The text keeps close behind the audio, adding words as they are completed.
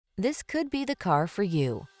This could be the car for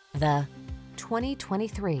you. The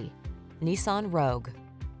 2023 Nissan Rogue.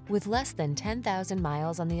 With less than 10,000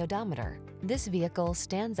 miles on the odometer, this vehicle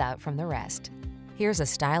stands out from the rest. Here's a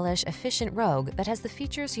stylish, efficient Rogue that has the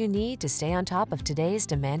features you need to stay on top of today's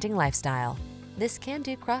demanding lifestyle. This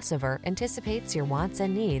can-do crossover anticipates your wants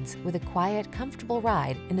and needs with a quiet, comfortable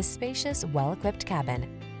ride in a spacious, well-equipped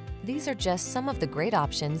cabin. These are just some of the great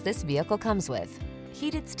options this vehicle comes with: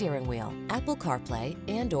 heated steering wheel, Apple CarPlay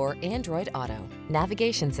and/or Android Auto,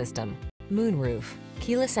 navigation system, moonroof,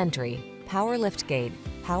 keyless entry, power liftgate,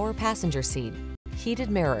 power passenger seat, heated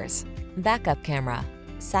mirrors, backup camera,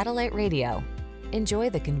 satellite radio. Enjoy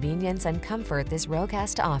the convenience and comfort this Rogue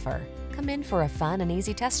has to offer. Come in for a fun and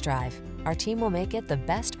easy test drive. Our team will make it the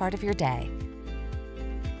best part of your day.